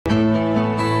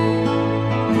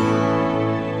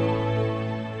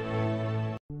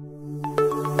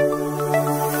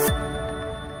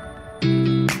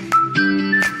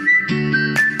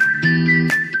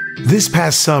This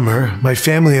past summer, my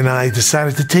family and I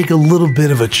decided to take a little bit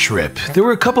of a trip. There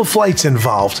were a couple flights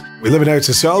involved. We live in Eretz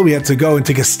Yisrael, we had to go and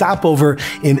take a stopover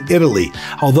in Italy.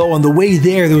 Although on the way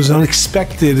there was an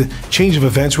unexpected change of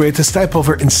events. We had to stop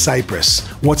over in Cyprus.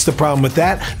 What's the problem with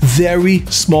that? Very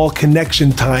small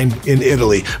connection time in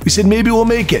Italy. We said maybe we'll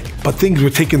make it, but things were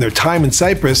taking their time in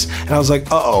Cyprus, and I was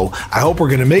like, uh-oh, I hope we're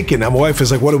gonna make it. Now my wife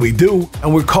was like, what do we do?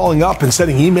 And we're calling up and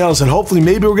sending emails, and hopefully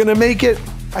maybe we're gonna make it.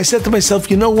 I said to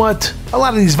myself, you know what? A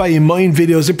lot of these Vayimayim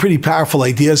videos are pretty powerful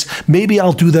ideas. Maybe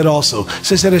I'll do that also.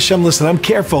 So I said, Hashem, listen, I'm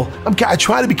careful. I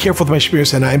try to be careful with my Shmir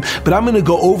Sanaim, but I'm going to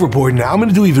go overboard now. I'm going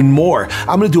to do even more.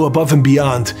 I'm going to do above and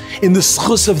beyond. In the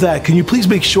schus of that, can you please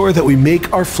make sure that we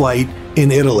make our flight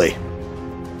in Italy?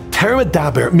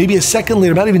 Daber, maybe a second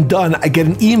later, I'm not even done, I get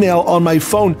an email on my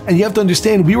phone, and you have to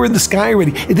understand, we were in the sky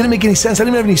already. It didn't make any sense. I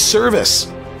didn't even have any service.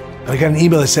 I got an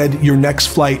email that said, your next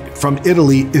flight from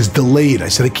Italy is delayed. I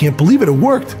said, I can't believe it. It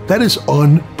worked. That is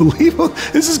unbelievable.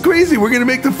 This is crazy. We're going to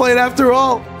make the flight after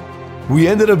all. We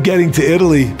ended up getting to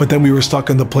Italy, but then we were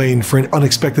stuck on the plane for an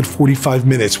unexpected 45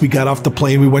 minutes. We got off the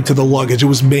plane. We went to the luggage. It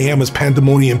was mayhem. It was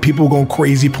pandemonium. People were going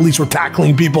crazy. Police were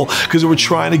tackling people because they were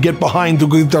trying to get behind to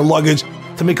get their luggage.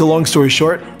 To make a long story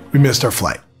short, we missed our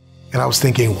flight. And I was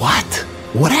thinking, what?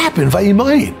 What happened,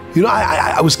 Vayimayim? You know,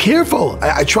 I was careful.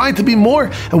 I tried to be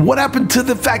more. And what happened to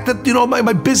the fact that, you know,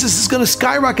 my business is going to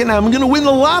skyrocket now? I'm going to win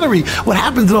the lottery. What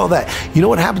happened to all that? You know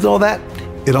what happened to all that?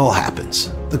 It all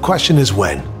happens. The question is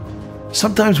when.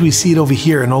 Sometimes we see it over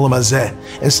here in Olam Hazeh,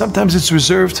 and sometimes it's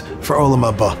reserved for Olam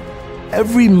Haba.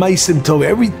 Every ma'asim tov,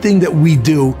 everything that we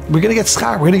do, we're going to get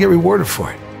schar, we're going to get rewarded for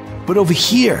it. But over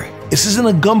here, this isn't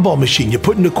a gumball machine. You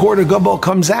put in a quarter, gumball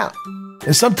comes out.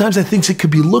 And sometimes I think it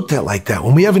could be looked at like that.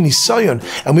 When we have a nisayon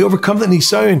and we overcome the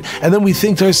nisayon, and then we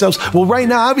think to ourselves, well, right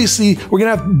now, obviously, we're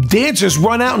going to have dancers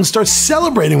run out and start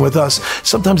celebrating with us.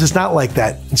 Sometimes it's not like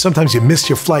that. And sometimes you miss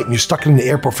your flight and you're stuck in the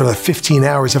airport for like 15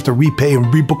 hours, have to repay and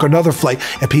rebook another flight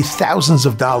and pay thousands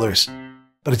of dollars.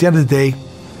 But at the end of the day,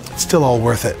 it's still all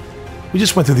worth it. We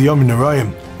just went to the Yom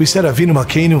Nirayim. We said Avinu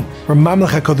Malkeinu, where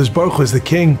Mamlech HaKadosh Baruch Hu is the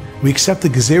king. We accept the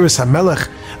Gezeres HaMelech.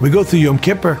 We go through Yom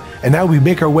Kippur, and now we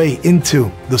make our way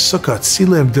into the Sukkah,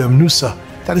 Tzilim de Amnusa.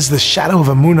 That is the shadow of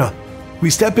Amunah. We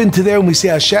step into there and we say,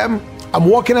 Hashem, I'm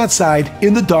walking outside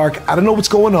in the dark. I don't know what's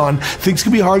going on. Things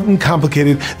can be hard and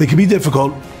complicated. They can be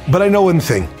difficult. But I know one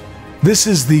thing. This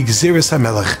is the Gezeres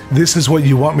HaMelech. This is what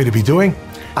you want me to be doing.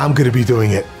 I'm going to be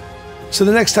doing it. So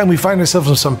the next time we find ourselves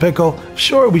in some pickle,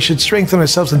 sure, we should strengthen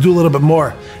ourselves and do a little bit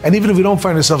more. And even if we don't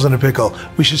find ourselves in a pickle,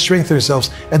 we should strengthen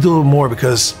ourselves and do a little more,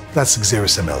 because that's the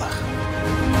Gezeres HaMelech.